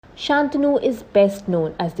Shantanu is best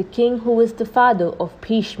known as the king who was the father of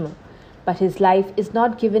Bhishma, but his life is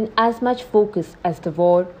not given as much focus as the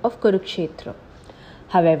war of Kurukshetra.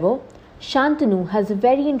 However, Shantanu has a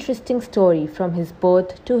very interesting story from his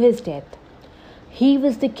birth to his death. He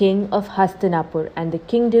was the king of Hastinapur and the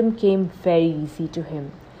kingdom came very easy to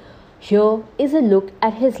him. Here is a look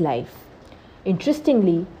at his life.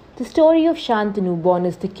 Interestingly, the story of Shantanu, born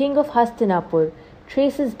as the king of Hastinapur,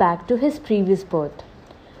 traces back to his previous birth.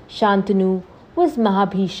 Shantanu was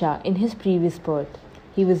Mahabhisha in his previous birth.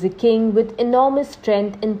 He was a king with enormous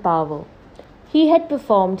strength and power. He had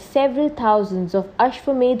performed several thousands of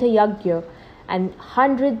Ashwamedha Yajna and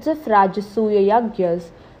hundreds of Rajasuya Yajnas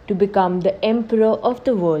to become the emperor of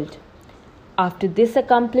the world. After this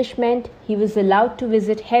accomplishment, he was allowed to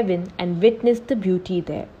visit heaven and witness the beauty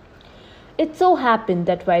there. It so happened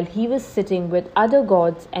that while he was sitting with other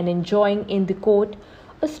gods and enjoying in the court,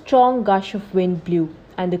 a strong gush of wind blew,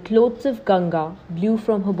 and the clothes of Ganga blew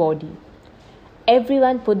from her body.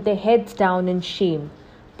 Everyone put their heads down in shame,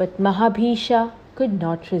 but Mahabhisha could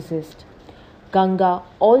not resist. Ganga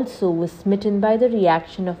also was smitten by the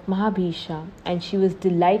reaction of Mahabhisha, and she was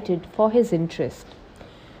delighted for his interest.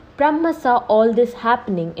 Brahma saw all this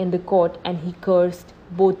happening in the court, and he cursed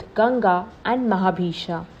both Ganga and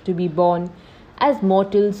Mahabhisha to be born as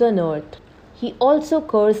mortals on earth. He also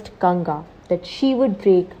cursed Ganga that she would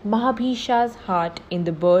break Mahabhisha's heart in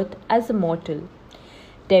the birth as a mortal.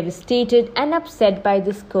 Devastated and upset by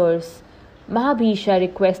this curse, Mahabhisha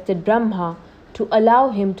requested Brahma to allow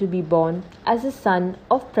him to be born as a son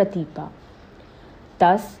of Pratipa.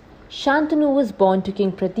 Thus, Shantanu was born to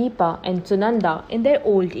King Pratipa and Sunanda in their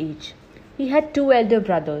old age. He had two elder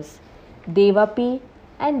brothers, Devapi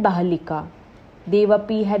and Bahalika.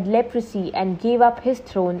 Devapi had leprosy and gave up his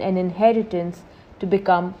throne and inheritance to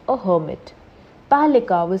become a hermit.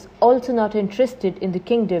 Bahalika was also not interested in the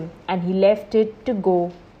kingdom and he left it to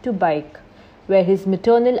go to Baik, where his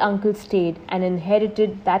maternal uncle stayed and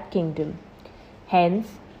inherited that kingdom. Hence,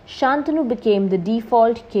 Shantanu became the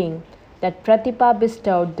default king that Pratipa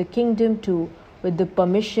bestowed the kingdom to with the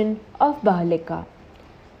permission of Bahalika.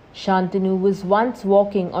 Shantanu was once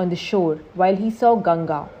walking on the shore while he saw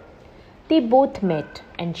Ganga. They both met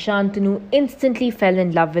and Shantanu instantly fell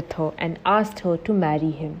in love with her and asked her to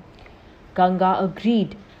marry him. Ganga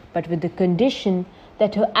agreed, but with the condition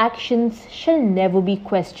that her actions shall never be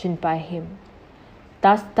questioned by him.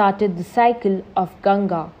 Thus started the cycle of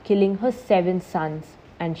Ganga killing her 7 sons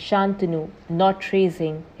and Shantanu not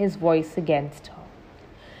raising his voice against her.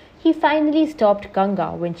 He finally stopped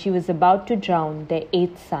Ganga when she was about to drown their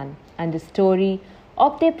 8th son, and the story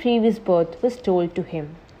of their previous birth was told to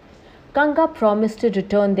him. Ganga promised to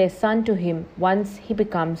return their son to him once he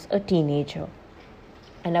becomes a teenager.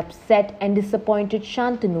 An upset and disappointed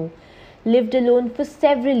Shantanu lived alone for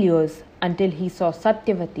several years until he saw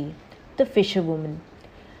Satyavati, the fisherwoman.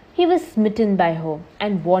 He was smitten by her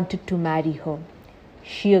and wanted to marry her.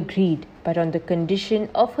 She agreed, but on the condition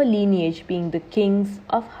of her lineage being the kings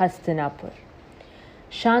of Hastinapur.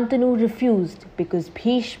 Shantanu refused because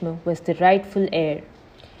Bhishma was the rightful heir.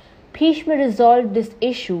 Bhishma resolved this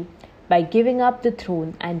issue by giving up the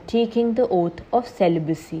throne and taking the oath of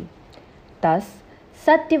celibacy. Thus,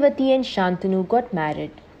 Satyavati and Shantanu got married.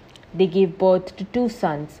 They gave birth to 2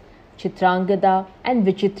 sons, Chitrangada and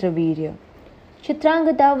Vichitravirya.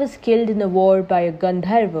 Chitrangada was killed in a war by a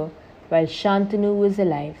Gandharva while Shantanu was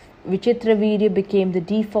alive. Vichitravirya became the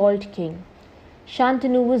default king.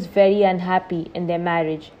 Shantanu was very unhappy in their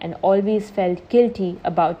marriage and always felt guilty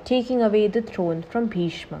about taking away the throne from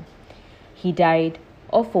Bhishma. He died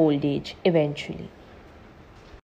of old age eventually.